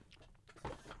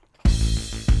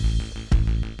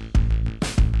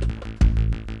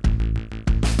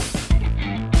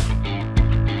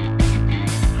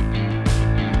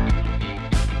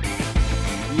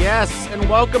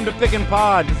welcome to Pick and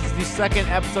Pod. This is the second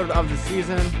episode of the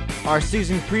season, our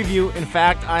season preview. In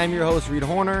fact, I am your host, Reed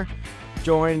Horner,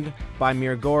 joined by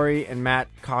Mir Gori and Matt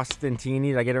Costantini.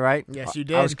 Did I get it right? Yes, you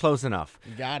did. I was close enough.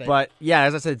 You got it. But yeah,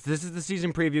 as I said, this is the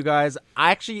season preview, guys.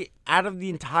 I actually, out of the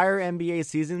entire NBA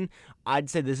season, I'd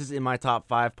say this is in my top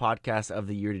 5 podcasts of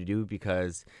the year to do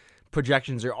because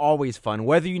projections are always fun,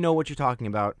 whether you know what you're talking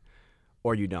about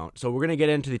or you don't. So we're going to get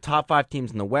into the top 5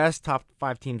 teams in the West, top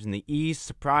 5 teams in the East,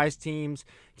 surprise teams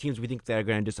we think that are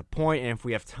going to disappoint, and if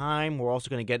we have time, we're also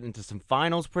going to get into some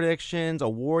finals predictions,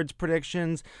 awards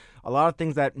predictions, a lot of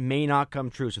things that may not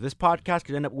come true. So this podcast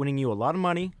could end up winning you a lot of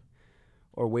money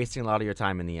or wasting a lot of your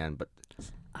time in the end. But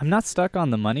I'm not stuck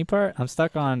on the money part. I'm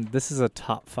stuck on this is a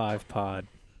top 5 pod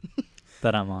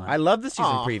that I'm on. I love the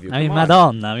season preview. I mean,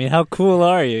 Madonna. I mean, how cool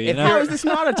are you? You know? How is this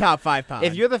not a top 5 pod?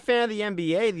 If you're the fan of the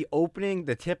NBA, the opening,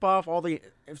 the tip-off,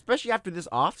 especially after this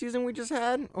offseason we just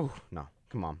had, oh, no,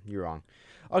 come on, you're wrong.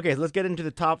 Okay, so let's get into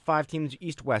the top 5 teams,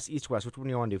 East-West. Which one do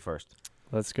you want to do first?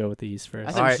 Let's go with the East first.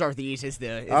 I think we start with the East.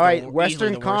 All right,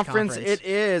 Western Conference it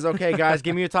is. Okay, guys,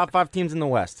 give me your top 5 teams in the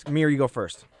West. Mir, you go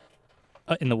first.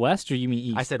 In the West, or you mean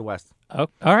East? I said West. Oh,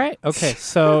 all right. Okay,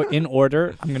 so in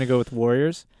order, I'm going to go with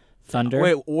Warriors, Thunder.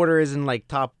 Wait, order is in like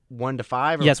top 1 to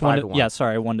 5 or yes, 5 to 1? Yeah,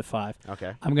 sorry, 1 to 5.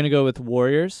 Okay. I'm going to go with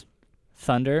Warriors,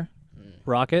 Thunder,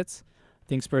 Rockets. I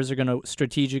think Spurs are going to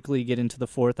strategically get into the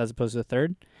 4th as opposed to the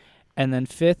 3rd. And then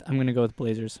 5th, I'm going to go with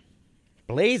Blazers.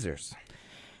 Blazers.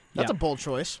 That's a bold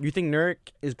choice. You think Nurk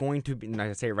is going to be, did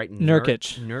I say it right?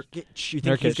 Nurkic. You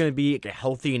think he's going to be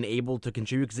healthy and able to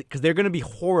contribute? Because they're going to be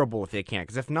horrible if they can't.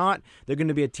 Because if not, they're going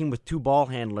to be a team with 2 ball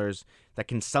handlers that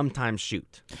can sometimes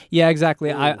shoot. Yeah,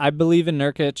 exactly. I believe in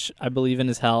Nurkic. I believe in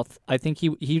his health. I think he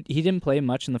didn't play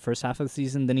much in the first half of the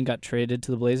season. Then he got traded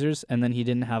to the Blazers, and then he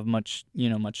didn't have much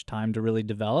time to really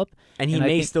develop. And he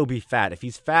may still be fat. If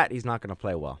he's fat, he's not going to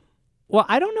play well. Well,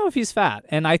 I don't know if he's fat,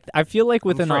 and I feel like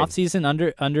with an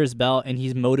offseason under his belt, and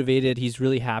he's motivated, he's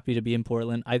really happy to be in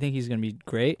Portland. I think he's going to be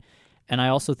great, and I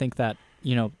also think that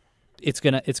it's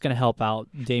gonna help out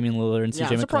Damian Lillard and CJ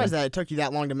McCollum. I'm surprised that it took you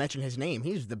that long to mention his name.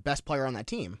 He's the best player on that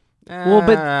team.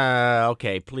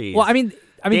 Okay, please. Well, I mean,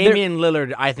 Damian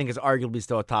Lillard, I think, is arguably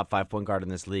still a top 5 point guard in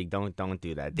this league. Don't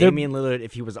do that. Damian Lillard,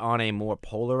 if he was on a more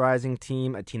polarizing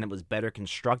team, a team that was better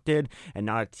constructed, and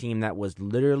not a team that was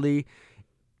literally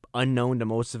unknown to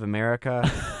most of America,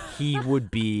 he would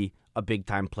be a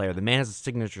big-time player. The man has a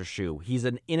signature shoe. He's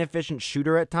an inefficient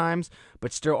shooter at times,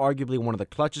 but still arguably one of the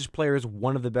clutchest players,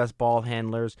 one of the best ball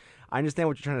handlers. I understand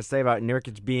what you're trying to say about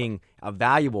Nurkic being a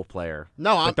valuable player.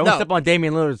 But don't step on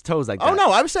Damian Lillard's toes like that. Oh,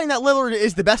 no, I was saying that Lillard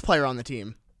is the best player on the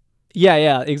team.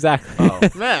 Yeah, exactly. Oh.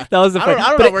 That was the I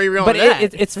don't know where you're going with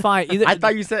that. It's fine. I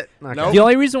thought you said... Okay. Nope. The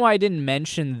only reason why I didn't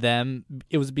mention them,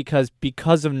 it was because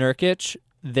of Nurkic,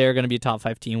 they're going to be a top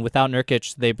 5 team. Without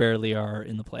Nurkic, they barely are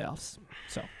in the playoffs.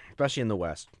 So, especially in the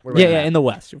West. In the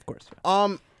West, of course.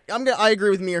 I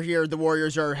agree with Mir here. The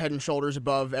Warriors are head and shoulders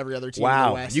above every other team in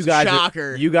the West. You guys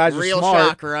shocker. You guys are real smart.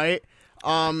 shock, right?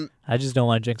 I just don't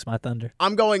want to jinx my Thunder.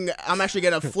 I'm actually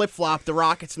going to flip-flop the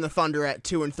Rockets and the Thunder at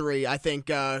 2 and 3. I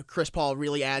think Chris Paul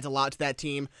really adds a lot to that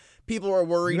team. People are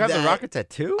worried You have the Rockets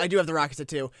at 2? I do have the Rockets at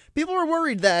 2. People are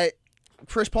worried that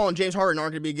Chris Paul and James Harden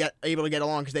aren't going to be able to get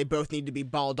along because they both need to be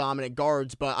ball-dominant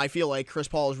guards, but I feel like Chris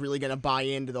Paul is really going to buy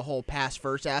into the whole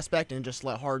pass-first aspect and just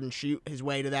let Harden shoot his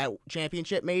way to that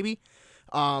championship, maybe.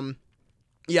 I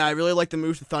really like the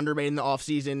moves the Thunder made in the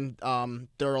offseason.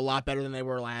 They're a lot better than they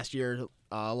were last year,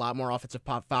 a lot more offensive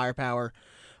firepower.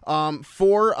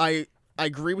 4, I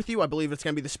agree with you. I believe it's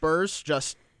going to be the Spurs,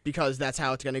 just because that's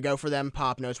how it's going to go for them.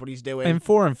 Pop knows what he's doing. And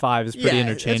 4 and 5 is pretty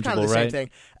interchangeable, it's kind of the right? same thing.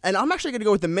 And I'm actually going to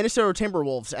go with the Minnesota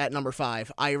Timberwolves at number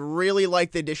 5. I really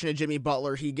like the addition of Jimmy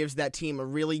Butler. He gives that team a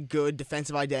really good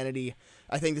defensive identity.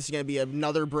 I think this is going to be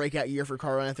another breakout year for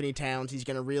Karl Anthony Towns. He's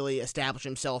going to really establish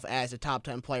himself as a top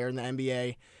 10 player in the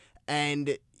NBA.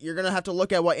 And you're going to have to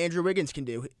look at what Andrew Wiggins can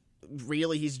do.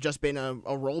 Really, he's just been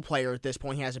a role player at this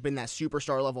point. He hasn't been that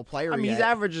superstar level player yet. He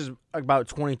averages about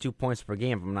 22 points per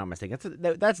game, if I'm not mistaken.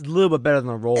 That's a little bit better than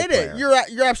a role player. It is.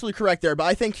 You're absolutely correct there, but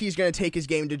I think he's going to take his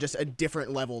game to just a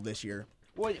different level this year.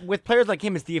 Well, with players like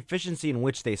him, it's the efficiency in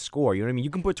which they score. You know what I mean? You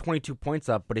can put 22 points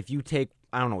up, but if you take,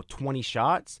 20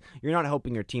 shots, you're not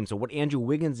helping your team. So what Andrew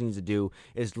Wiggins needs to do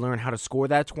is learn how to score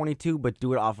that 22, but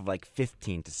do it off of like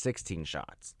 15 to 16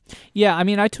 shots. Yeah, I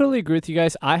totally agree with you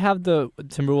guys. I have the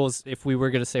Timberwolves, if we were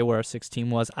going to say where our 6th team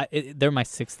was, they're my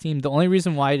 6th team. The only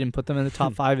reason why I didn't put them in the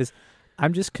top 5 is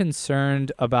I'm just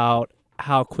concerned about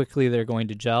how quickly they're going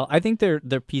to gel. I think they're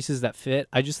pieces that fit.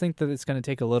 I just think that it's going to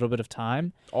take a little bit of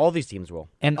time. All these teams will.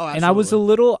 And I was a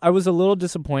little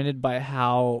disappointed by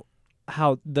how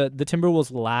how the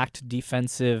Timberwolves lacked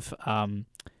defensive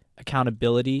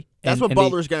accountability. That's and what they-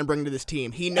 Butler's going to bring to this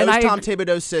team. He knows I Tom agree-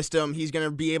 Thibodeau's system. He's going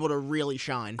to be able to really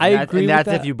shine. I agree and with that's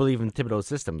that. if you believe in Thibodeau's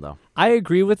system, though. I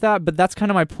agree with that, but that's kind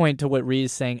of my point to what Reed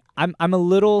is saying. I'm a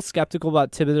little skeptical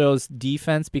about Thibodeau's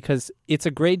defense because it's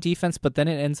a great defense, but then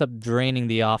it ends up draining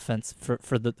the offense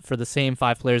for the same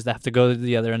 5 players that have to go to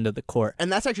the other end of the court.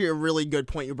 And that's actually a really good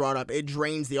point you brought up. It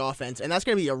drains the offense, and that's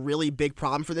going to be a really big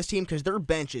problem for this team because their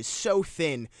bench is so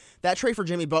thin. That trade for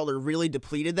Jimmy Butler really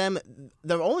depleted them.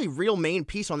 The only real main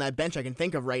piece on that bench I can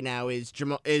think of right now is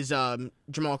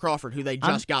Jamal Crawford, who they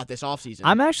just got this offseason.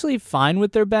 I'm actually fine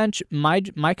with their bench.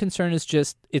 My concern is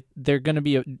just they're going to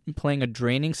be playing a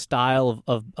draining style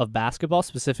of basketball,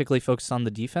 specifically focused on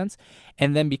the defense.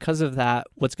 And then because of that,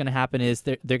 what's going to happen is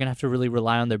they're going to have to really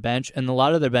rely on their bench. And a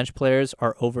lot of their bench players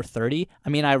are over 30. I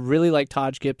mean, I really like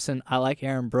Taj Gibson. I like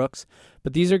Aaron Brooks.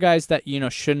 But these are guys that,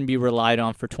 shouldn't be relied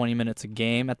on for 20 minutes a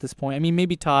game at this point. I mean,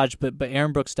 maybe Taj, but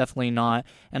Aaron Brooks definitely not.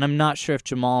 And I'm not sure if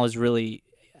Jamal is really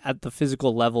at the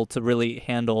physical level to really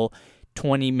handle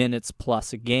 20 minutes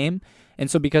plus a game.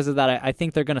 And so because of that, I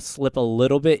think they're going to slip a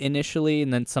little bit initially,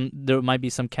 and then there might be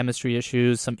some chemistry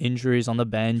issues, some injuries on the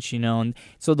bench, and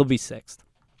so they'll be 6th.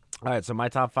 All right, so my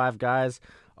top 5 guys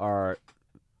are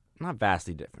not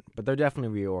vastly different, but they're definitely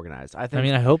reorganized. I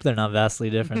I hope they're not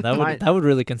vastly different. That would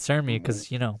really concern me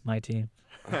because, my team.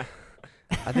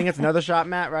 I think it's another shot,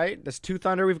 Matt, right? There's 2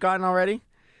 Thunder we've gotten already.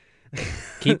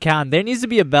 Keep counting. There needs to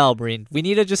be a bell, Breen. We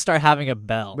need to just start having a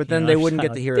bell. But then they wouldn't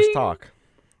get to hear us talk.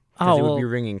 Because it would be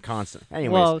ringing constant.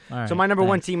 Anyways, all right, so my number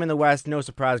 1 thanks. team in the West, no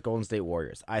surprise, Golden State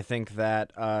Warriors. I think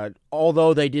that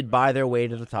although they did buy their way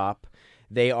to the top,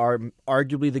 they are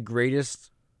arguably the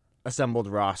greatest assembled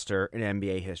roster in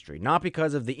NBA history. Not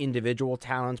because of the individual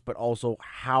talents, but also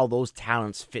how those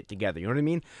talents fit together. You know what I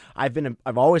mean?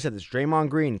 I've always said this. Draymond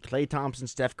Green, Klay Thompson,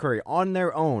 Steph Curry, on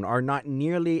their own are not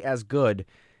nearly as good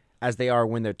as they are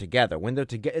when they're together. When they're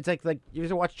together, it's like you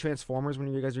guys watch Transformers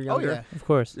when you guys were younger. Oh, yeah. Of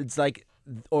course. It's like,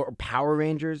 or Power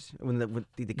Rangers when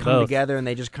they come Both. together and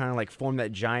they just kind of like form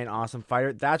that giant awesome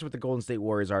fighter. That's what the Golden State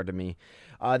Warriors are to me.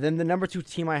 Then the number 2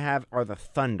 team I have are the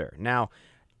Thunder. Now,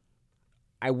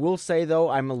 I will say though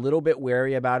I'm a little bit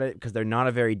wary about it because they're not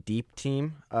a very deep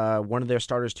team. One of their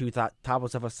starters, Thabo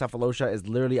Cephalosha, is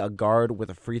literally a guard with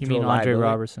a free You throw mean Andre liability.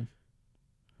 Robertson?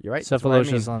 You're right. That's what I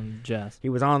Cephalosha's mean. on Jazz. He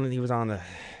was on the.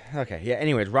 Okay, yeah.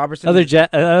 Anyways, Robertson. Other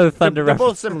Thunder They're both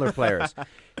reference. similar players.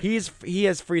 He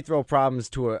has free throw problems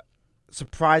to a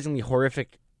surprisingly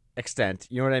horrific extent.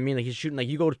 You know what I mean? Like he's shooting. Like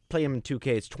you go play him in 2K,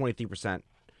 it's 23%.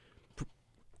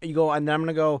 You go, and then I'm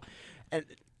gonna go, and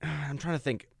I'm trying to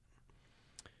think.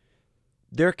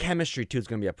 Their chemistry too is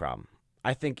gonna be a problem.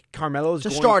 I think Carmelo's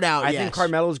To start out, I yes. think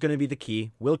Carmelo's going to be the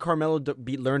key. Will Carmelo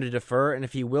learn to defer? And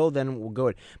if he will, then we'll go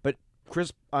it. But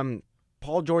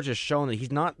Paul George has shown that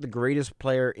he's not the greatest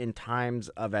player in times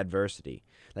of adversity.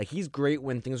 Like he's great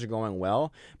when things are going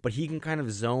well, but he can kind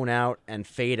of zone out and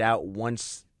fade out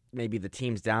once maybe the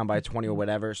team's down by 20 or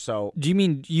whatever. So Do you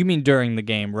mean during the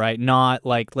game, right? Not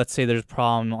like, let's say there's a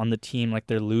problem on the team, like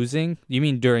they're losing. You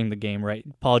mean during the game, right?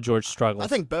 Paul George struggles. I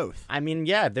think both. I mean,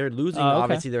 yeah, if they're losing, Oh, okay.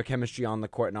 obviously their chemistry on the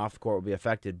court and off the court will be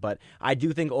affected. But I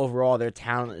do think overall their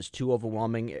talent is too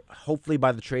overwhelming. Hopefully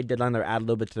by the trade deadline they'll add a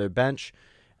little bit to their bench,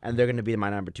 and they're going to be my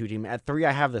number 2 team. At 3,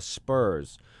 I have the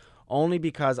Spurs, only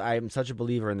because I'm such a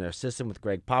believer in their system with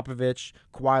Greg Popovich.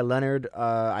 Kawhi Leonard,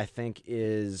 I think,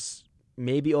 is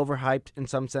maybe overhyped in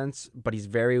some sense, but he's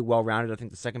very well-rounded. I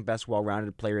think the second best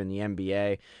well-rounded player in the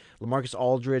NBA. LaMarcus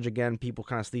Aldridge, again, people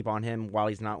kind of sleep on him while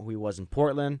he's not who he was in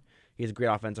Portland. He's a great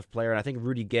offensive player. And I think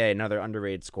Rudy Gay, another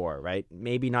underrated scorer, right?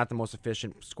 Maybe not the most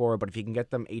efficient scorer, but if he can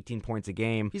get them 18 points a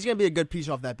game. He's going to be a good piece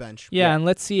off that bench. Yeah, and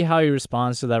let's see how he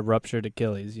responds to that ruptured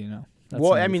Achilles, That's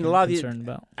Well, I something mean, to a be lot of the- concerned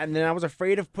about. And then I was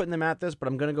afraid of putting them at this, but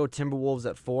I'm going to go Timberwolves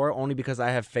at 4, only because I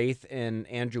have faith in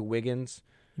Andrew Wiggins.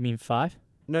 You mean 5?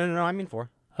 No, I mean 4.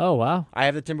 Oh, wow. I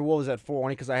have the Timberwolves at 4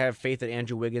 only because I have faith that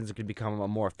Andrew Wiggins could become a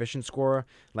more efficient scorer.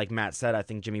 Like Matt said, I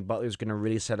think Jimmy Butler is going to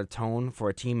really set a tone for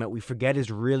a team that we forget is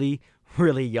really,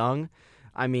 really young.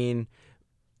 I mean,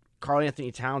 Karl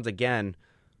Anthony Towns, again,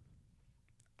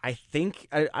 I think,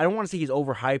 I don't want to say he's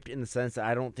overhyped in the sense that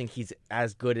I don't think he's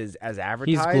as good as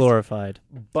advertised. He's glorified.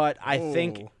 But I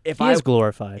think if He is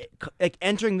glorified. like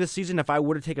entering this season, if I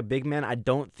were to take a big man, I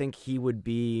don't think he would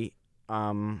be,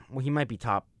 well, he might be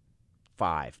top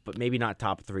 5, but maybe not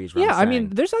top 3 is what Yeah, I'm I mean, saying.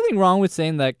 there's nothing wrong with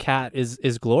saying that Cat is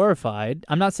glorified.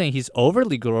 I'm not saying he's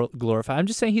overly glorified. I'm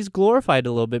just saying he's glorified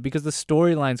a little bit because the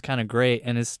storyline's kind of great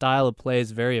and his style of play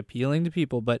is very appealing to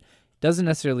people, but doesn't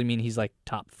necessarily mean he's like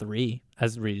top 3,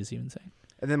 as Reed is even saying.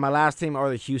 And then my last team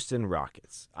are the Houston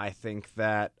Rockets. I think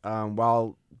that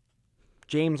while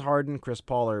James Harden, Chris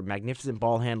Paul are magnificent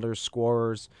ball handlers,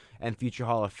 scorers, and future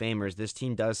Hall of Famers, this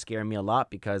team does scare me a lot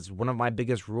because one of my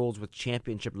biggest rules with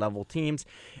championship-level teams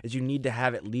is you need to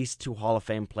have at least 2 Hall of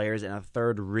Fame players and a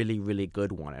third really, really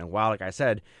good one. And while, like I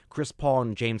said, Chris Paul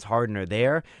and James Harden are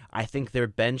there, I think their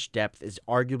bench depth is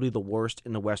arguably the worst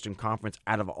in the Western Conference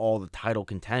out of all the title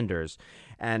contenders.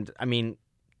 And, I mean,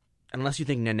 unless you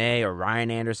think Nene or Ryan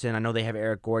Anderson, I know they have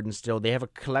Eric Gordon still, they have a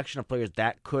collection of players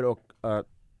that could,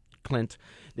 Clint,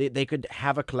 they could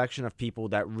have a collection of people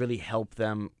that really help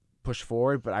them push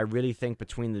forward, but I really think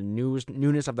between the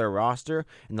newness of their roster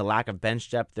and the lack of bench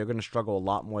depth, they're going to struggle a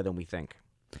lot more than we think.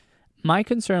 My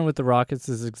concern with the Rockets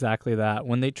is exactly that.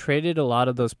 When they traded a lot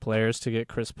of those players to get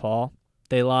Chris Paul,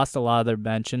 they lost a lot of their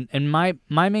bench. And my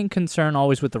main concern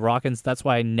always with the Rockets, that's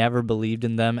why I never believed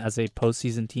in them as a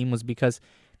postseason team, was because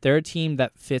they're a team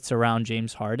that fits around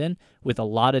James Harden with a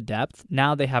lot of depth.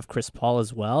 Now they have Chris Paul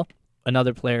as well,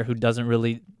 another player who doesn't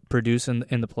really produce in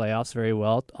the playoffs very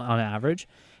well on average.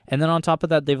 And then on top of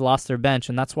that, they've lost their bench.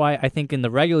 And that's why I think in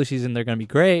the regular season they're going to be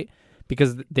great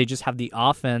because they just have the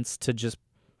offense to just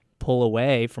pull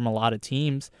away from a lot of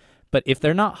teams. But if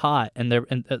they're not hot and they're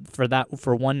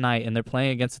for one night and they're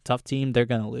playing against a tough team, they're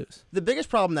going to lose. The biggest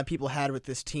problem that people had with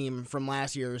this team from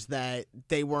last year is that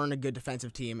they weren't a good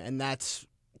defensive team, and that's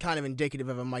kind of indicative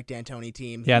of a Mike D'Antoni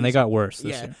team. Yeah, and they got worse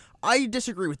this year. I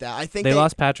disagree with that. I think they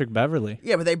lost Patrick Beverley.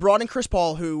 Yeah, but they brought in Chris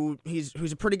Paul, who's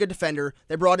a pretty good defender.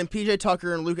 They brought in PJ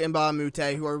Tucker and Luka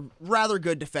Mbamute, who are rather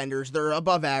good defenders. They're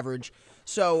above average.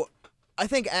 So I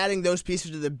think adding those pieces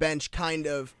to the bench kind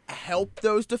of helped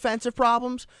those defensive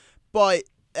problems, but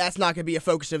that's not going to be a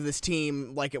focus of this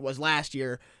team like it was last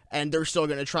year, and they're still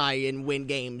going to try and win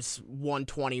games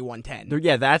 120, 110.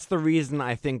 Yeah, that's the reason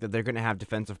I think that they're going to have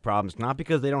defensive problems. Not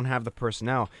because they don't have the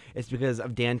personnel. It's because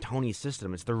of D'Antoni's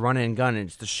system. It's the run and gun, and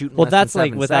it's the shooting. Well, that's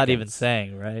like without even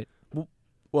saying, right?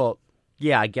 Well,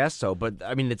 yeah, I guess so. But,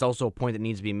 I mean, it's also a point that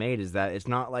needs to be made is that it's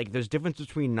not like there's a difference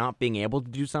between not being able to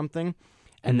do something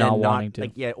and not then wanting to.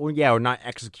 Like, or not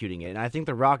executing it. And I think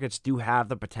the Rockets do have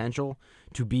the potential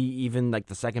to be even like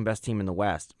the second best team in the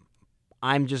West.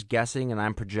 I'm just guessing and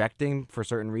I'm projecting for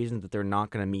certain reasons that they're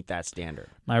not going to meet that standard.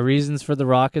 My reasons for the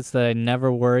Rockets that I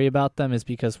never worry about them is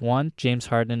because, one, James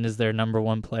Harden is their number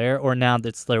one player, or now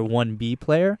it's their 1B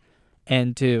player,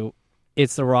 and two,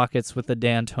 it's the Rockets with the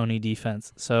D'Antoni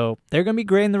defense. So they're going to be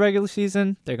great in the regular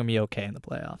season. They're going to be okay in the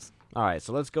playoffs. All right,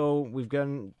 so let's go. We've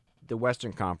done the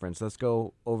Western Conference. Let's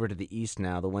go over to the East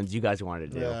now, the ones you guys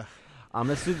wanted to do. Yeah.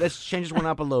 Let's change this one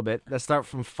up a little bit. Let's start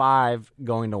from 5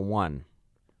 going to 1.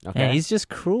 Okay. Yeah, he's just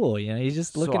cruel, He's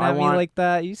just looking at me like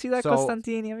that. You see that, So-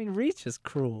 Constantine? I mean, Reach is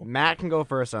cruel. Matt can go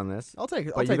first on this. I'll take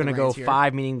it. But you're going to go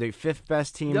 5, meaning the 5th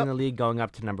best team Yep. in the league, going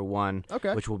up to number 1,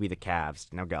 Okay. which will be the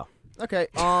Cavs. Now go. Okay.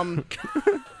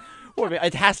 Well,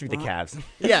 it has to be the Cavs.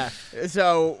 Yeah.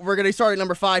 So we're going to start at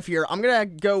number 5 here. I'm going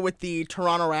to go with the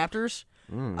Toronto Raptors.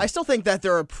 I still think that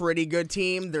they're a pretty good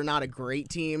team. They're not a great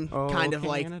team. Kind of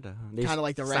like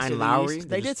the rest signed of the Lowry. East.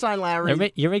 They did sign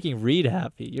Lowry. You're making Reed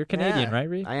happy. You're Canadian, Yeah. right,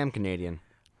 Reed? I am Canadian.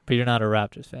 But you're not a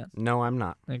Raptors fan. No, I'm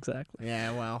not. Exactly.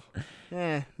 Yeah, well.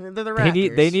 They're the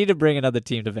Raptors. They need to bring another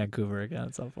team to Vancouver again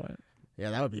at some point. Yeah,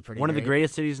 that would be pretty One of the great.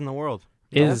 greatest cities in the world.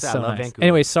 It I is so love nice. Vancouver.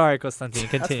 Anyway, sorry, Constantine.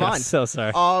 Continue. fine. I'm so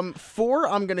sorry. 4,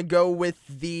 I'm going to go with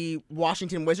the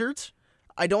Washington Wizards.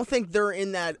 I don't think they're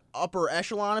in that upper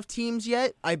echelon of teams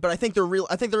yet. But I think they're real.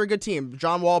 I think they're a good team.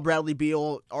 John Wall, Bradley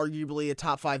Beal, arguably a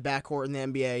top 5 backcourt in the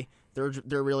NBA.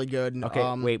 They're really good. Okay,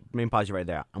 wait. Let me pause you right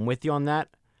there. I'm with you on that.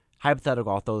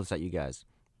 Hypothetical. I'll throw this at you guys.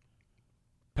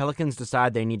 Pelicans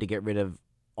decide they need to get rid of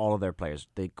all of their players.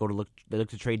 They look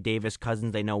to trade Davis.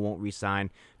 Cousins they know won't re-sign.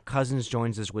 Cousins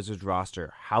joins this Wizards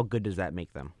roster. How good does that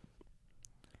make them?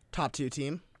 Top 2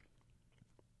 team.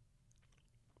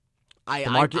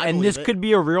 And this could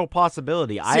be a real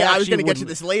possibility. I was going to get to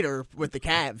this later with the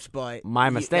Cavs, but my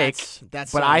mistake.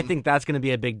 That's but I think that's going to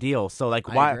be a big deal. So, like,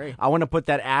 I agree. I want to put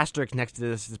that asterisk next to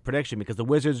this prediction because the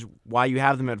Wizards, while you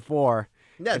have them at 4,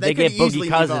 yeah, if they could get easily Boogie move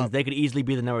Cousins, up. they could easily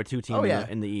be the number 2 team yeah.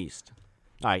 in the East.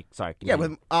 All right, sorry. Yeah,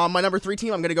 continue. with my number 3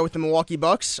 team, I'm going to go with the Milwaukee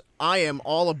Bucks. I am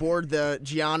all aboard the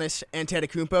Giannis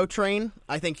Antetokounmpo train.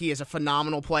 I think he is a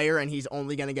phenomenal player, and he's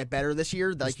only going to get better this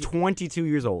year. He's 22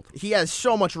 years old. He has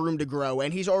so much room to grow,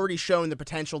 and he's already shown the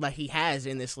potential that he has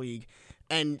in this league.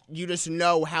 And you just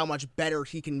know how much better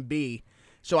he can be.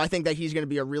 So I think that he's going to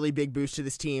be a really big boost to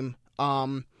this team.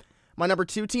 My number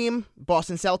 2 team,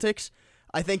 Boston Celtics.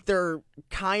 I think they're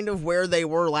kind of where they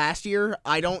were last year.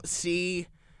 I don't see...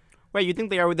 Wait, you think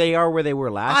they are where they were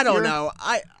last year? I don't know.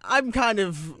 I'm kind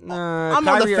of... I'm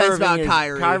Kyrie on the fence Irving about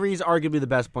Kyrie. Kyrie's arguably the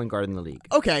best point guard in the league.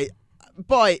 Okay,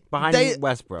 But behind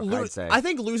Westbrook, I'd say. I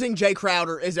think losing Jay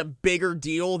Crowder is a bigger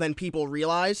deal than people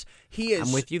realize.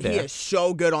 I'm with you there. He is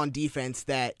so good on defense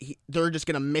that they're just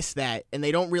going to miss that, and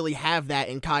they don't really have that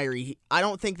in Kyrie. I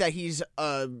don't think that he's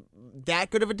that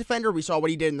good of a defender. We saw what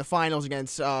he did in the finals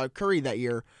against Curry that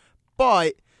year.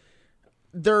 But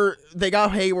they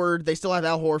got Hayward, they still have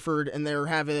Al Horford, and they're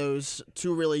having those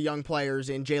two really young players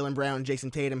in Jaylen Brown and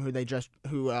Jason Tatum,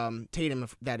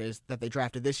 that they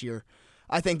drafted this year.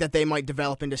 I think that they might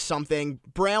develop into something.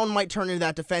 Brown might turn into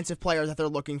that defensive player that they're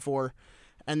looking for.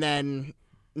 And then,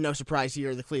 no surprise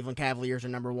here, the Cleveland Cavaliers are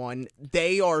number one.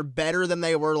 They are better than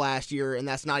they were last year, and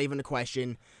that's not even a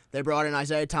question. They brought in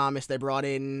Isaiah Thomas. They brought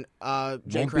in Jay Won't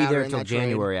Crowder. be there until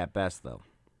January at best, though.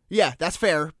 Yeah, that's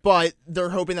fair. But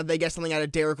they're hoping that they get something out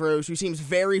of Derrick Rose, who seems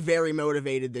very, very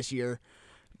motivated this year.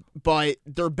 But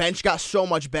their bench got so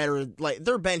much better. Like,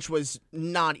 their bench was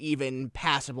not even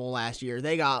passable last year.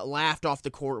 They got laughed off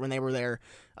the court when they were there.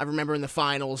 I remember in the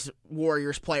finals,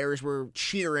 Warriors players were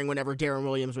cheering whenever Deron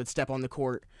Williams would step on the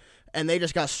court. And they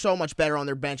just got so much better on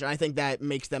their bench, and I think that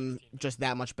makes them just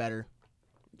that much better.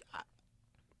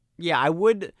 Yeah, I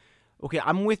would. Okay,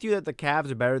 I'm with you that the Cavs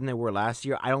are better than they were last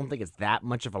year. I don't think it's that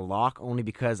much of a lock, only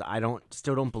because I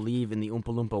still don't believe in the Oompa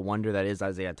Loompa wonder that is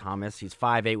Isaiah Thomas. He's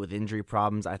 5'8" with injury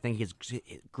problems. I think he's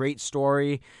a great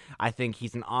story. I think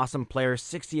he's an awesome player,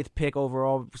 60th pick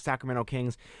overall, Sacramento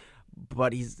Kings.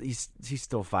 But he's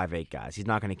still 5'8", guys. He's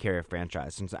not going to carry a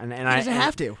franchise. And he doesn't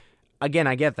have to. Again,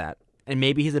 I get that. And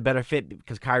maybe he's a better fit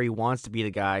because Kyrie wants to be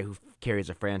the guy who carries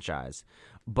a franchise.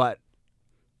 But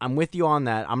I'm with you on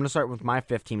that. I'm going to start with my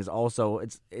fifth team. Is also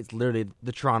it's literally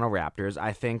the Toronto Raptors.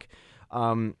 I think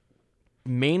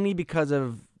mainly because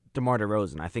of DeMar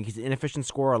DeRozan. I think he's an inefficient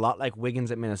scorer, a lot like Wiggins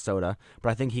at Minnesota, but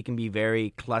I think he can be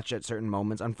very clutch at certain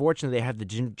moments. Unfortunately, they have the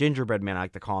gingerbread man, I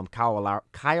like to call him, Kyle Lowry.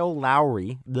 Kyle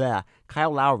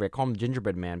Lowry. I call him the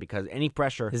gingerbread man because any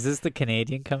pressure... Is this the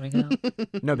Canadian coming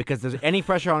out? No, because there's any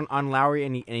pressure on Lowry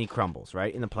and he crumbles,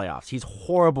 right, in the playoffs. He's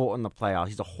horrible in the playoffs.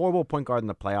 He's a horrible point guard in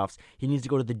the playoffs. He needs to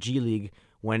go to the G League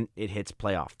when it hits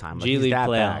playoff time. G League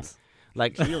playoffs.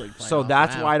 So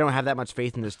that's why I don't have that much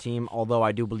faith in this team, although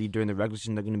I do believe during the regular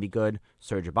season they're going to be good.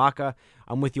 Serge Ibaka.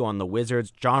 I'm with you on the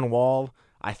Wizards. John Wall,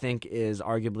 I think, is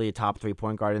arguably a top 3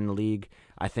 point guard in the league.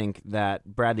 I think that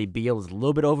Bradley Beal is a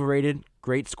little bit overrated.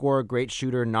 Great scorer, great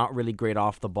shooter, not really great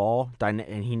off the ball, and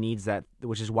he needs that,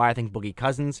 which is why I think Boogie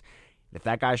Cousins, if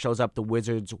that guy shows up, the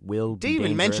Wizards will be dangerous. Didn't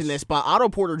even mention this, but Otto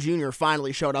Porter Jr.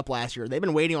 finally showed up last year. They've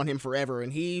been waiting on him forever,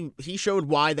 and he showed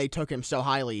why they took him so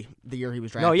highly the year he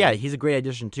was drafted. No, yeah, he's a great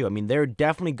addition, too. I mean, they're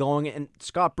definitely going, and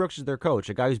Scott Brooks is their coach,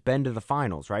 a guy who's been to the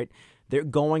finals, right? They're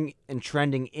going and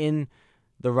trending in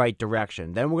the right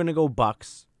direction. Then we're going to go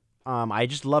Bucks. I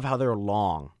just love how they're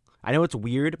long. I know it's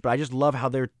weird, but I just love how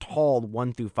they're tall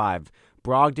 1 through 5.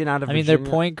 Brogdon out of Virginia. Their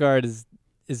point guard is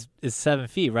 7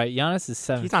 feet, right? Giannis is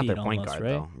 7 feet. He's not their point almost, guard,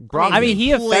 right? though. Brogdon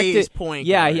he affected point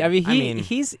yeah, guard.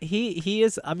 He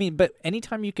is. But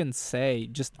anytime you can say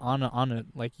just on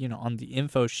the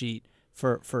info sheet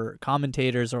for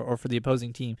commentators or for the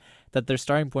opposing team that their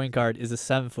starting point guard is a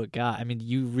 7-foot guy,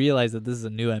 you realize that this is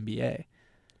a new NBA.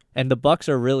 And the Bucks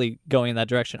are really going in that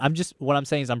direction. What I'm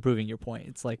saying is I'm proving your point.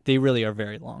 It's like they really are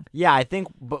very long. Yeah, I think,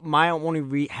 but my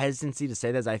only hesitancy to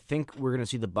say that is I think we're going to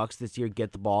see the Bucks this year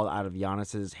get the ball out of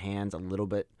Giannis's hands a little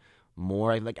bit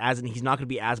more. He's not going to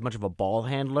be as much of a ball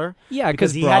handler. Yeah,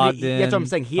 because that's what I'm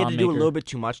saying. He had to do a Maker. little bit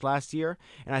too much last year,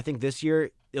 and I think this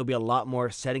year it'll be a lot more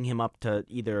setting him up to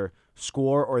either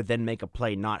score or then make a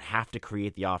play, not have to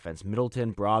create the offense.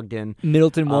 Middleton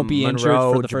won't be injured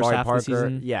for the first Jabari half Parker. of the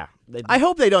season. Yeah. I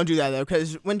hope they don't do that, though,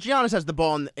 because when Giannis has the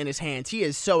ball in his hands, he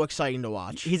is so exciting to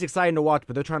watch. He's exciting to watch,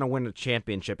 but they're trying to win a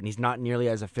championship, and he's not nearly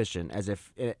as efficient as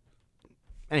if...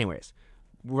 Anyways,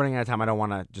 we're running out of time. I don't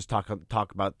want to just talk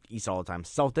about East all the time.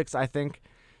 Celtics, I think.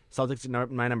 Celtics are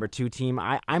my number 2 team.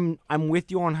 I'm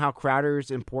with you on how Crowder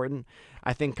is important.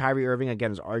 I think Kyrie Irving,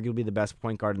 again, is arguably the best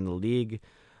point guard in the league.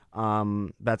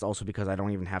 That's also because I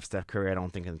don't even have Steph Curry, I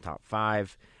don't think, in the top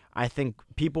 5. I think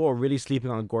people are really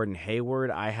sleeping on Gordon Hayward.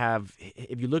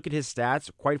 If you look at his stats,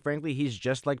 quite frankly, he's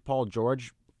just like Paul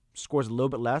George, scores a little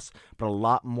bit less, but a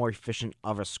lot more efficient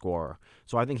of a scorer.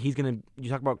 So I think he's going to, you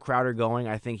talk about Crowder going,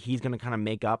 I think he's going to kind of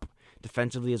make up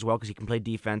defensively as well because he can play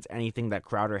defense, anything that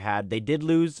Crowder had. They did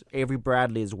lose Avery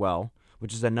Bradley as well,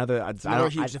 which is another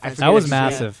huge defensive. That was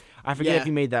massive. I forget if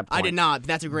he made that point. I did not.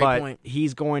 That's a great point. He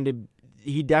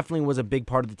definitely was a big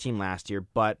part of the team last year,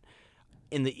 but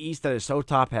in the East that is so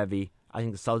top-heavy, I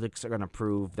think the Celtics are going to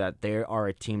prove that they are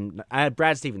a team.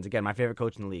 Brad Stevens, again, my favorite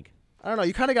coach in the league. I don't know.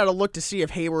 You kind of got to look to see if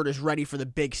Hayward is ready for the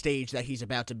big stage that he's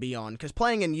about to be on. Because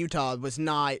playing in Utah was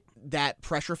not that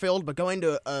pressure-filled, but going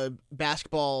to a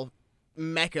basketball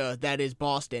mecca that is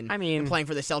Boston and playing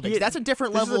for the Celtics, that's a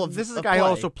different level of This is a of guy who play.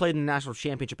 also played in the national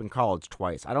championship in college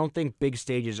twice. I don't think big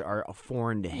stages are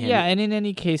foreign to him. Yeah, and in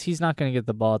any case, he's not going to get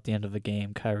the ball at the end of a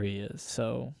game. Kyrie is.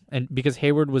 So, and because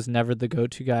Hayward was never the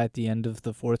go-to guy at the end of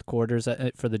the fourth quarters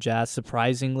for the Jazz,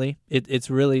 surprisingly, it's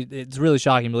really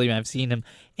shocking. Believe me, I've seen him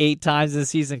 8 times this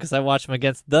season because I watched him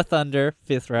against the Thunder.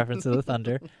 5th reference to the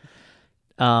Thunder.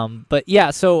 But yeah,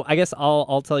 so I guess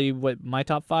I'll tell you what my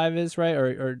top 5 is, right?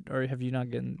 Or have you not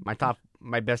gotten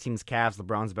My best team's Cavs.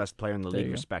 LeBron's the best player in the league. you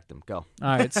go. Respect him. Go.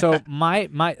 All right, so my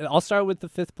I'll start with the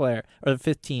 5th player or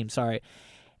the 5th team. Sorry,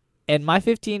 and my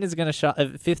 15 is gonna shock.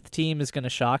 5th team is gonna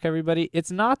shock everybody. It's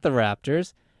not the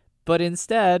Raptors, but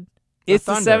instead it's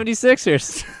the Thunder.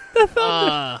 76ers.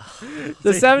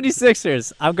 The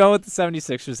 76ers. I'm going with the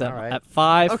 76ers All right. at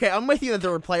 5. Okay, I'm with you that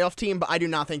they're a playoff team, but I do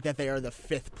not think that they are the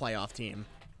 5th playoff team.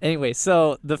 Anyway,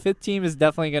 so the 5th team is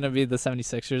definitely going to be the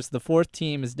 76ers. The 4th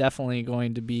team is definitely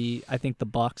going to be, I think, the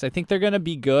Bucks. I think they're going to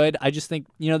be good. I just think,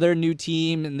 they're a new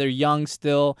team and they're young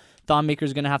still. Thon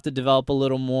Maker's going to have to develop a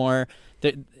little more.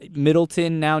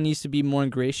 Middleton now needs to be more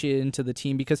ingratiated into the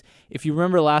team because if you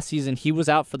remember last season, he was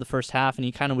out for the first half and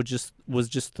he kind of was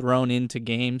just thrown into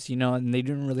games, and they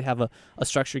didn't really have a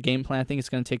structured game plan. I think it's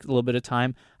going to take a little bit of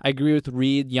time. I agree with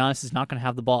Reed. Giannis is not going to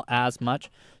have the ball as much.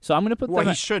 So I'm going to put them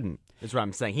He shouldn't. Is what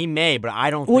I'm saying. He may, but I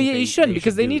don't. Well, think yeah, they, he shouldn't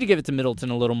because they should need to give it to Middleton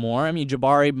a little more. I mean,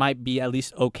 Jabari might be at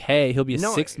least okay. He'll be a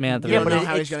 6th man at the You very don't but know least.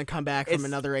 how he's it's- going to come back from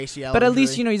another ACL But at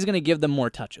least, injury. he's going to give them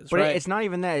more touches, But right? it's not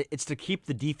even that. It's to keep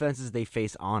the defenses they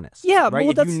face honest. Yeah, right. well,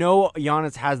 If that's- you know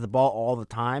Giannis has the ball all the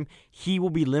time, he will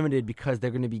be limited because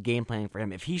they're going to be game planning for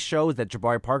him. If he shows that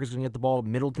Jabari Parker's going to get the ball,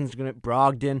 Middleton's going to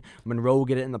Brogdon, Monroe will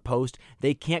get it in the post.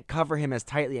 They can't cover him as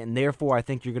tightly, and therefore I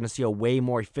think you're going to see a way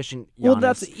more efficient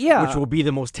Giannis, which will be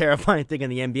the most terrifying thing in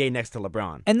the NBA next to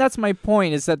LeBron. And that's my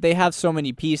point, is that they have so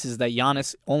many pieces that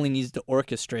Giannis only needs to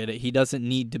orchestrate it. He doesn't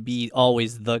need to be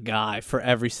always the guy for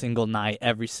every single night,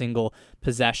 every single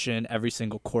possession, every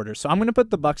single quarter. So I'm going to put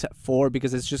the Bucks at 4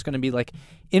 because it's just going to be like,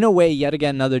 in a way, yet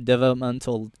again, another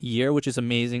developmental year, which is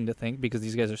amazing to think because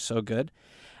these guys are so good.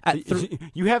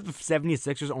 You have the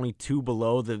 76ers only 2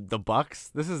 below the Bucks.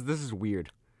 This is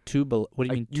weird. 2 below. What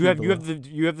do you mean? You have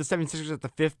the 76ers at the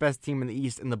 5th best team in the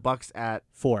East, and the Bucks at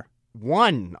 4.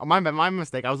 1. Oh, my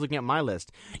mistake. I was looking at my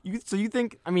list. So you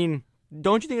think? I mean,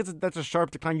 don't you think that's a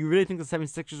sharp decline? You really think the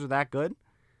 76ers are that good?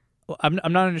 Well, I'm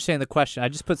not understanding the question. I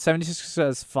just put 76ers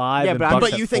as 5. Yeah, and but Bucks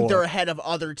But at you think 4. they're ahead of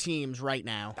other teams right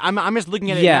now. I'm just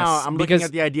looking at it Yes, now. I'm looking because-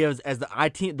 at the idea as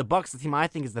the Bucks, the team I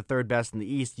think is the 3rd best in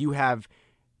the East. You have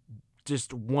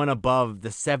just one above the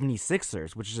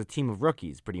 76ers, which is a team of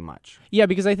rookies, pretty much. Yeah,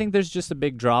 because I think there's just a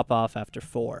big drop off after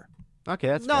 4. Okay,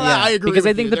 that's No, fair. I agree because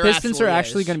with I think you. the There Pistons are absolutely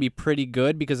actually is. going to be pretty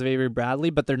good because of Avery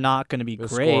Bradley, but they're not going to be The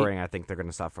great. scoring, I think they're going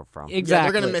to suffer from.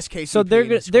 Exactly. they're gonna miss KCP So they're in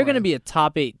the they're going to scoring. be a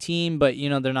top 8 team, but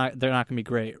they're not going to be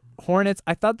great. Hornets,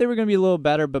 I thought they were going to be a little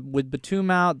better, but with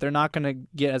Batum out, they're not going to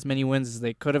get as many wins as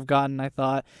they could have gotten, I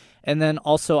thought. And then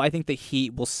also, I think the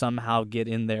Heat will somehow get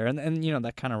in there, and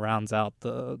that kind of rounds out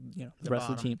the rest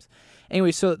of the bottom. teams.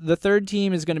 Anyway, so the 3rd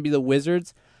team is going to be the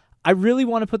Wizards. I really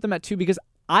want to put them at 2 because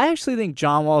I actually think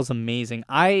John Wall is amazing.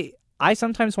 I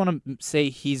sometimes want to say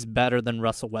he's better than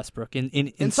Russell Westbrook.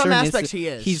 In some certain aspects, he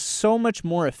is. He's so much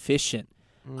more efficient.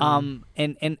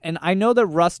 And I know that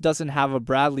Russ doesn't have a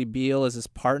Bradley Beal as his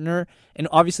partner, and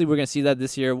obviously we're going to see that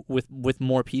this year with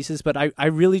more pieces, but I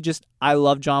really I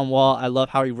love John Wall. I love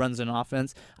how he runs an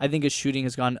offense. I think his shooting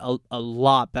has gone a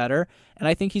lot better, and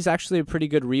I think he's actually a pretty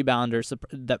good rebounder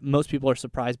that most people are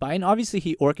surprised by, and obviously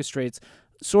he orchestrates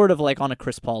sort of like on a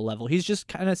Chris Paul level. He's just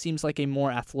kind of seems like a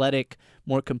more athletic,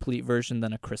 more complete version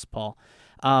than a Chris Paul.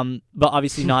 But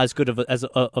obviously not as good of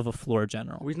a floor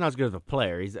general. Well, he's not as good of a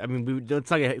player. It's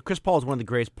like Chris Paul is one of the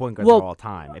greatest point guards Well, of all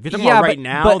time. If you're talking yeah, about right but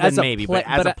now, then as a maybe. play-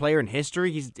 But as but a player in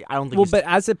history, I don't think. Well, he's, but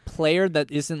as a player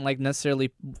that isn't like necessarily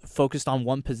focused on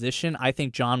one position, I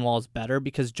think John Wall is better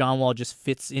because John Wall just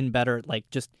fits in better. Like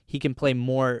he can play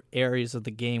more areas of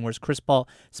the game, whereas Chris Paul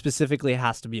specifically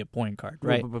has to be a point guard,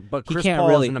 right? But He Chris can't Paul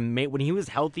really- is when he was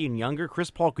healthy and younger,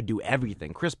 Chris Paul could do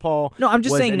everything. Chris Paul. No, I'm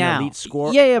just was saying an now. elite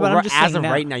scorer. Yeah, but Well, I'm just as saying of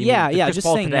now. right now. You Yeah, mean yeah, Chris just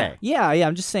Paul saying today. now. Yeah,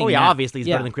 I'm just saying. Oh yeah, now. obviously he's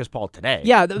better than Chris Paul today.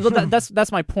 Yeah,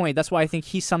 that's my point. That's why I think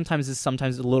he sometimes is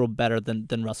a little better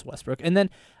than Russell Westbrook. And then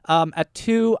at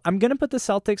 2, I'm gonna put the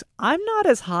Celtics. I'm not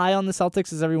as high on the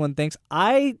Celtics as everyone thinks.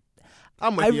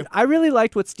 I'm with you. I really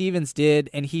liked what Stevens did,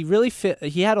 and he really fit.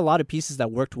 He had a lot of pieces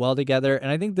that worked well together,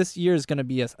 and I think this year is going to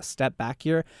be a step back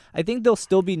year. I think they'll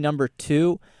still be number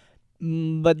 2,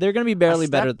 but they're going to be barely a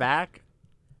step better. back.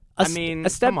 A I mean, a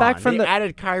step come back on. from they the.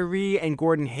 added Kyrie and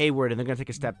Gordon Hayward, and they're going to take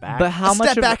a step back. But how a much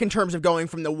step of back in terms of going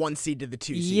from the 1 seed to the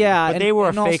 2 seed. Yeah, but and, they were a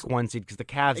and fake also, 1 seed because the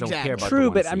Cavs don't care about True, the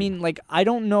 1 but I seed. mean, like, I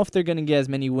don't know if they're going to get as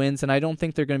many wins, and I don't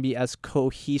think they're going to be as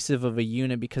cohesive of a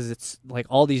unit because it's like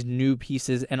all these new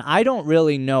pieces, and I don't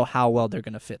really know how well they're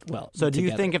going to fit well. So do you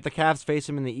together. think if the Cavs face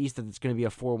them in the East that it's going to be a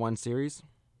 4-1 series?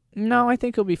 No, I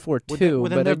think it'll be 4-2. Then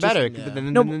but they're it just- better. yeah.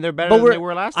 Then they're better but than they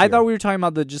were last year. I thought we were talking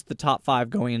about just the top 5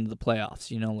 going into the playoffs.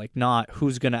 Like not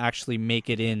who's going to actually make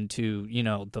it into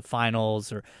the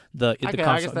finals or the I guess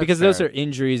conference, that's because those fair. are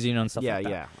injuries, and stuff Yeah, like that.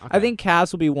 yeah. I think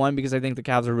Cavs will be 1 because I think the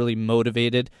Cavs are really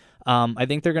motivated. I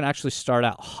think they're going to actually start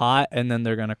out hot and then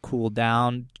they're going to cool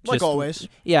down. Like always.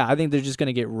 Yeah, I think they're just going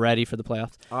to get ready for the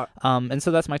playoffs. And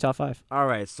so that's my top 5. All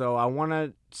right, so I want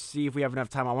to see if we have enough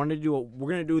time. We're going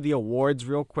to do the awards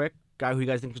real quick. Guy who you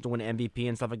guys think is going to win MVP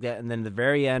and stuff like that. And then at the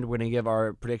very end, we're going to give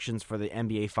our predictions for the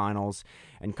NBA Finals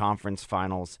and Conference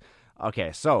Finals.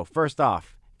 Okay, so first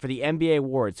off, for the NBA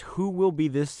awards, who will be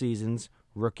this season's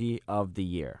Rookie of the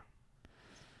Year?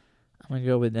 I'm going to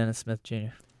go with Dennis Smith Jr.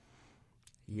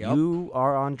 Yep. You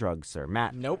are on drugs, sir.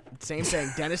 Matt. Nope. Same thing.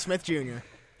 Dennis Smith Jr.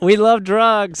 We love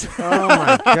drugs. Oh,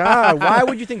 my God. Why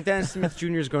would you think Dennis Smith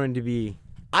Jr. is going to be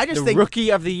I just the think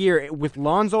Rookie of the Year with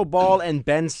Lonzo Ball and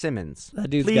Ben Simmons? That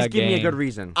dude's Please got give me a game. good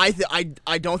reason. I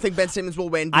don't think Ben Simmons will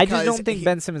win. I Because just don't think he-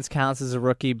 Ben Simmons counts as a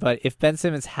rookie, but if Ben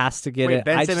Simmons has to get Wait, it,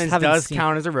 Ben I just Simmons haven't does seen,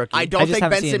 count as a rookie. I I don't just think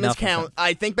haven't Ben seen Simmons enough of him. counts.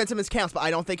 I think Ben Simmons counts, but I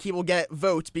don't think he will get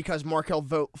votes because Markelle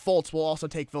Fultz will also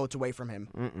take votes away from him.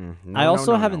 Mm-mm. I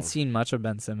also haven't no. seen much of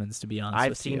Ben Simmons, to be honest I've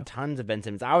with seen you. tons of Ben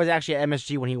Simmons. I was actually at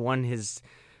MSG when he won his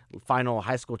final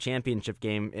high school championship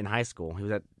game in high school. He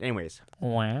was at, anyways.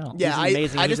 Wow. Yeah, He's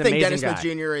amazing. I He's just an think amazing Dennis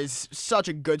Smith guy. Jr. is such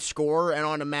a good scorer, and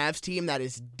on a Mavs team that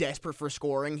is desperate for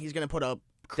scoring, he's going to put up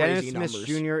crazy Dennis numbers.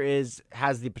 Smith Jr.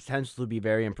 has the potential to be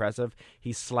very impressive.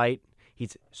 He's slight.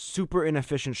 He's super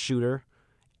inefficient shooter,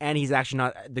 and he's actually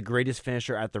not the greatest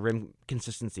finisher at the rim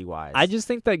consistency wise. I just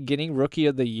think that getting Rookie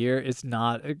of the Year is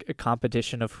not a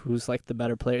competition of who's like the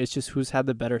better player. It's just who's had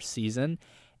the better season.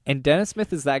 And Dennis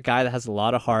Smith is that guy that has a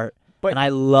lot of heart, But- and I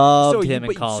loved so him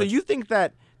in college. So you think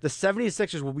that the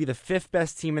 76ers will be the 5th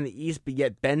best team in the East, but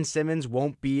yet Ben Simmons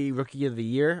won't be Rookie of the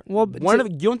Year? Well, but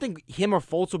you don't think him or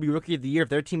Fultz will be Rookie of the Year if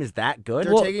their team is that good?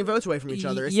 They're Well, taking votes away from each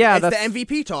other. It's, yeah, it's the that's-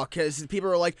 MVP talk because people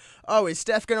are like, "Oh, is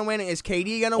Steph going to win? Is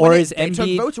KD going to or win?" is They took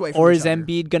votes away Embiid from or each is other.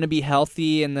 Embiid going to be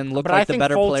healthy and then look But like I the think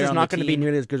better Fultz player is on not the going to be team?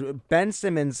 nearly as good. Ben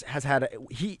Simmons has had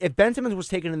if Ben Simmons was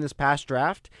taken in this past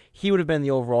draft, he would have been the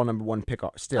overall number 1 pick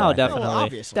still. I Oh, think. definitely,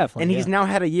 obviously. definitely. And he's yeah. now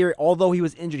had a year, although he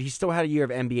was injured, he still had a year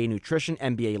of NBA nutrition,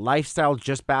 NBA lifestyle,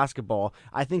 just basketball.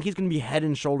 I think he's going to be head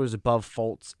and shoulders above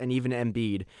Fultz and even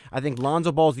Embiid. I think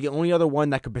Lonzo Ball is the only other one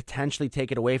that could potentially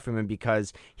take it away from him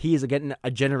because he is getting a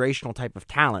generational type of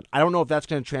talent. I don't know if that's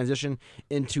going to transition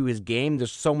into his game.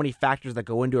 There's so many factors that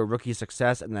go into a rookie's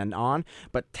success and then on.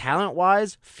 But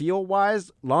talent-wise,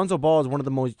 feel-wise, Lonzo Ball is one of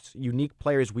the most unique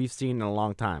players we've seen in a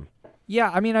long time. Yeah,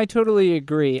 I mean, I totally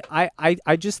agree.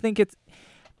 I just think it's,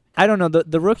 I don't know,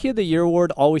 the Rookie of the Year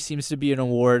award always seems to be an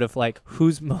award of like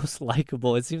who's most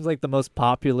likable. It seems like the most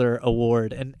popular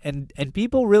award, and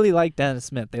people really like Dennis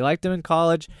Smith. They liked him in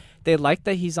college. They like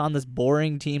that he's on this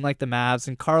boring team like the Mavs,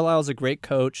 and Carlisle's a great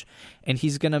coach, and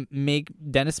he's gonna make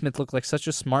Dennis Smith look like such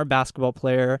a smart basketball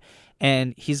player,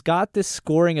 and he's got this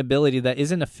scoring ability that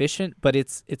isn't efficient, but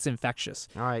it's infectious.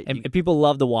 All right. And people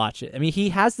love to watch it. I mean, he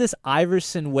has this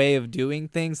Iverson way of doing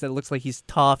things that looks like he's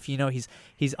tough.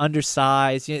 He's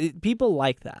undersized. People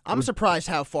like that. I'm surprised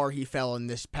how far he fell in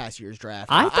this past year's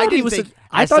draft. I thought he didn't was. think-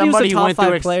 I As thought he was somebody a who top went through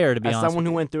 5 player. To be as honest, someone with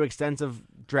who you. went through extensive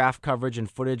draft coverage and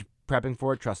footage prepping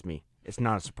for it, trust me, it's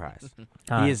not a surprise. All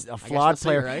He right. is a we'll flawed see,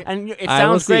 player, right? and it I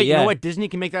will sounds see, great. You yeah. know what? Disney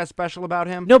can make that special about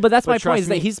him. No, but that's But my point. trust Is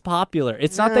that me- he's popular.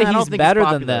 It's not Nah, that I don't he's think he's better than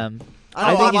popular. them.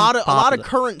 I know, think a lot he's of popular.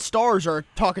 current stars are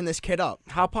talking this kid up.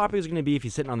 How popular is he going to be if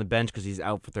he's sitting on the bench because he's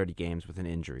out for 30 games with an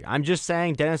injury? I'm just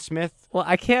saying, Dennis Smith. Well,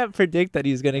 I can't predict that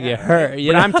he's going to get hurt.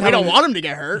 You But know? I'm I telling don't you. want him to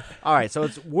get hurt. All right, so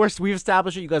it's worse. We've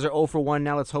established it. You guys are 0 for 1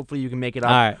 now. Let's hopefully you can make it up.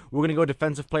 All right. We're going to go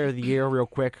Defensive Player of the Year real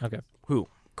quick. Okay. Who?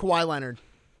 Kawhi Leonard.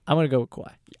 I'm going to go with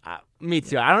Kawhi. Me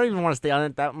too. I don't even want to stay on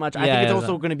it that much. I Yeah, think it's yeah,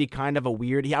 also no. going to be kind of a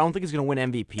weird. I don't think he's going to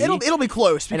win MVP. It'll be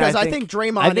close And because I I think- think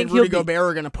Draymond I think and Rudy he'll be- Gobert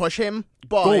are going to push him.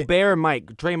 But Gobert, Mike,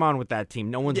 Draymond with that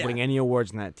team. No one's Yeah. winning any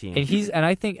awards in that team. And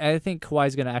I think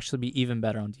Kawhi's going to actually be even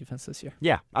better on defense this year.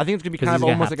 Yeah, I think it's gonna be 'Cause kind of he's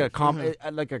gonna almost have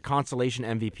like like a consolation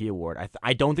MVP award.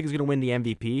 I don't think he's gonna win the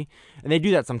MVP, and they do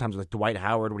that sometimes with Dwight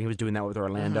Howard when he was doing that with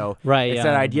Orlando. Right, It's yeah.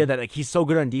 that idea that like he's so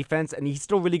good on defense and he's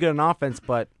still really good on offense,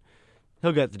 but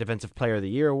he'll get the Defensive Player of the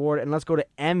Year award. And let's go to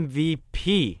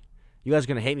MVP. You guys are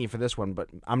going to hate me for this one, but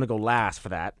I'm going to go last for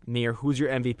that. Mir, who's your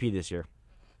MVP this year?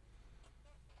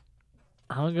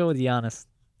 I'm going to go with Giannis.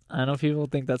 I know people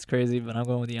think that's crazy, but I'm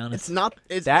going with Giannis. It's not.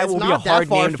 It's That it's will be a not hard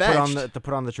that name far-fetched. to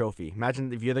put on the trophy.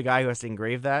 Imagine if you're the guy who has to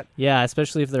engrave that. Yeah,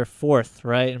 especially if they're fourth,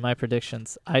 right, in my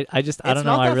predictions. I don't know.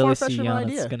 not I that really far-fetched see of an Giannis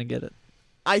idea. going to get it.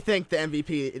 I think the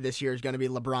MVP this year is going to be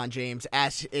LeBron James,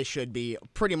 as it should be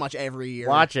pretty much every year.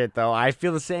 Watch it, though. I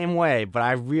feel the same way, but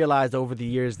I realized over the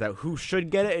years that who should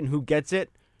get it and who gets it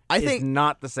is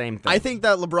not the same thing. I think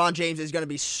that LeBron James is going to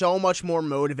be so much more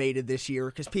motivated this year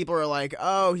because people are like,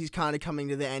 oh, he's kind of coming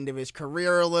to the end of his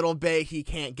career a little bit. He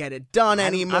can't get it done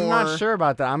anymore. I'm not sure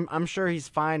about that. I'm sure he's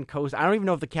fine coast. I don't even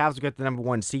know if the Cavs will get the number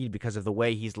 1 seed because of the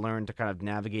way he's learned to kind of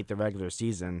navigate the regular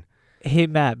season. Hey,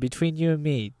 Matt, between you and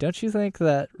me, don't you think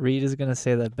that Reed is going to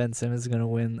say that Ben Simmons is going to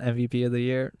win MVP of the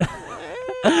year?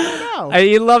 No.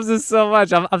 He loves this so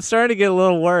much. I'm starting to get a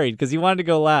little worried because he wanted to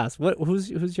go last. Who's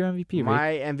your MVP, Reed?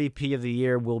 My MVP of the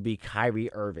year will be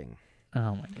Kyrie Irving.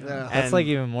 Oh, my God. Ugh. That's And- like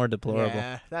even more deplorable.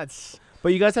 Yeah, that's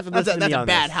But you guys have to listen to that's me a on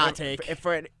bad this. hot take.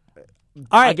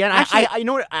 All right, Again, actually, I you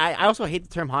know what? I also hate the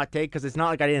term hot take because it's not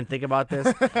like I didn't think about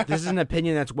this. This is an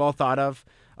opinion that's well thought of.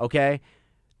 Okay,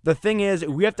 the thing is,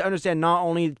 we have to understand not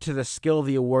only to the skill of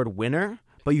the award winner,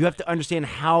 but you have to understand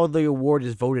how the award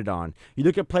is voted on. You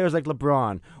look at players like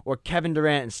LeBron or Kevin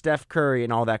Durant and Steph Curry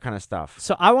and all that kind of stuff.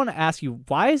 So I want to ask you,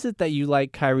 why is it that you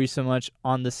like Kyrie so much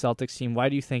on the Celtics team? Why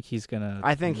do you think he's gonna?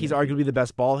 I think he's arguably the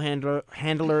best ball handler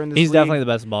in this He's league. definitely the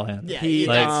best ball handler. Yeah, He-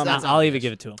 Like, that's I'll even obvious.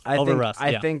 give it to him I over think, Russ. I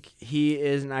yeah. think he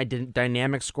is an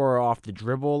dynamic scorer off the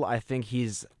dribble. I think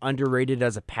he's underrated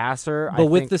as a passer. But I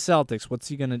with think, the Celtics, what's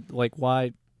he gonna like?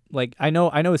 Why? Like I know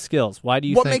his skills. Why do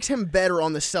you What think? makes him better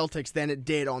on the Celtics than it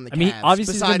did on the Cavs? I mean,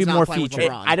 obviously he's gonna besides be not more playing with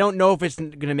featured. LeBron? I don't know if it's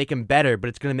going to make him better, but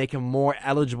it's going to make him more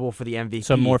eligible for the MVP.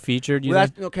 so more featured? You Well,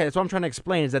 think? that's what I'm trying to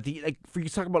explain is that for you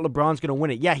to talk about LeBron's going to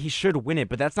win it. Yeah, he should win it,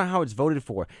 but that's not how it's voted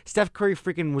for. Steph Curry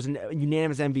freaking was a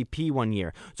unanimous MVP one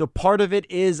year. So part of it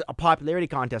is a popularity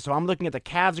contest. So I'm looking at the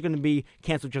Cavs are going to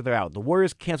cancel each other out. The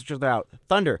Warriors cancel each other out.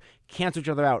 Thunder cancel each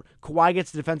other out. Kawhi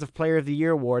gets the Defensive Player of the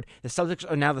Year award. The Celtics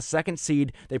are now the 2nd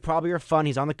seed. They probably are fun.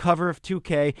 He's on the cover of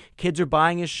 2K. Kids are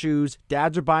buying his shoes.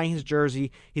 Dads are buying his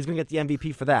jersey. He's going to get the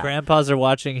MVP for that. Grandpas are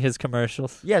watching his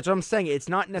commercials. Yeah, that's what I'm saying. It's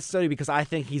not necessarily because I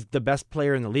think he's the best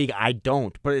player in the league. I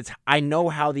don't. But I know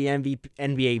how the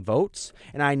NBA votes,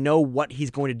 and I know what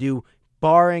he's going to do,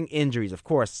 barring injuries. Of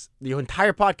course, the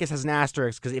entire podcast has an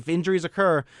asterisk because if injuries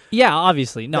occur, Yeah,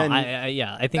 obviously. No, Then-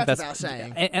 I think That's that's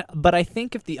without saying. But I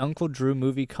think if the Uncle Drew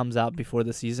movie comes out before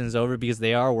the season's over, because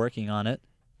they are working on it,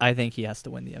 I think he has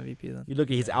to win the MVP then. you look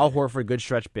at he's Al Horford, good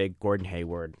stretch big, Gordon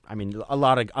Hayward. I mean, a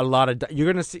lot of.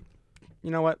 You're gonna see.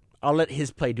 You know what? I'll let his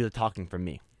play do the talking for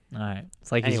me. All right,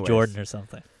 it's like he's Anyways. Jordan or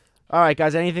something. All right,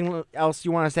 guys. Anything else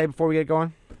you want to say before we get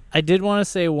going? I did want to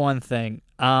say one thing.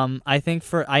 I think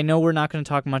I know we're not going to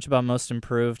talk much about most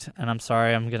improved, and I'm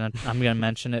sorry, I'm gonna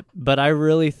mention it, but I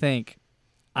really think,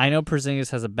 I know Porzingis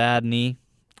has a bad knee.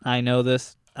 I know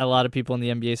this. A lot of people in the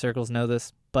NBA circles know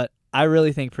this, but I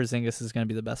really think Porzingis is going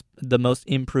to be the most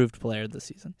improved player this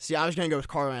season. See, I was going to go with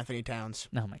Karl Anthony Towns.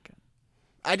 Oh my god,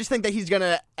 I just think that he's going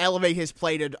to elevate his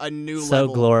play to a new so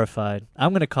level. glorified.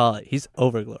 I'm going to call it. He's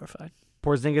over glorified.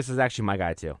 Porzingis is actually my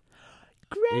guy too.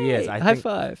 Great. He is. I High think-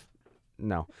 five.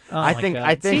 No, Oh I my think. God.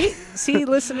 I think. See,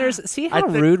 listeners, see I how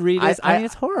think- rude Reed is. I I- mean,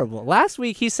 it's horrible. Last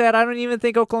week he said, "I don't even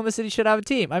think Oklahoma City should have a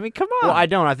team." I mean, come on. Well, I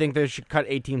don't. I think they should cut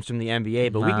 8 teams from the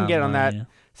NBA, but we can get on that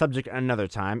subject another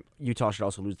time. Utah should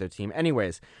also lose their team.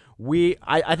 Anyways,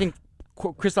 I think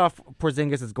Kristaps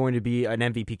Porzingis is going to be an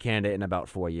MVP candidate in about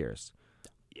 4 years.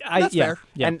 That's fair.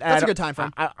 Yeah. And That's I a good time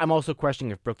frame. I'm also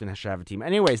questioning if Brooklyn should have a team.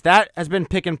 Anyways, that has been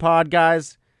Pick and Pod,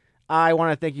 guys. I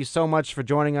want to thank you so much for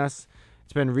joining us.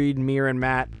 It's been Reed, Mir, and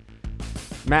Matt.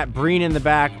 Matt Breen in the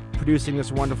back producing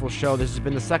this wonderful show. This has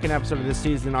been the 2nd episode of this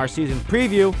season, our season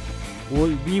preview.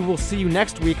 We will see you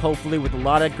next week, hopefully, with a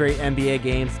lot of great NBA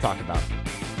games to talk about.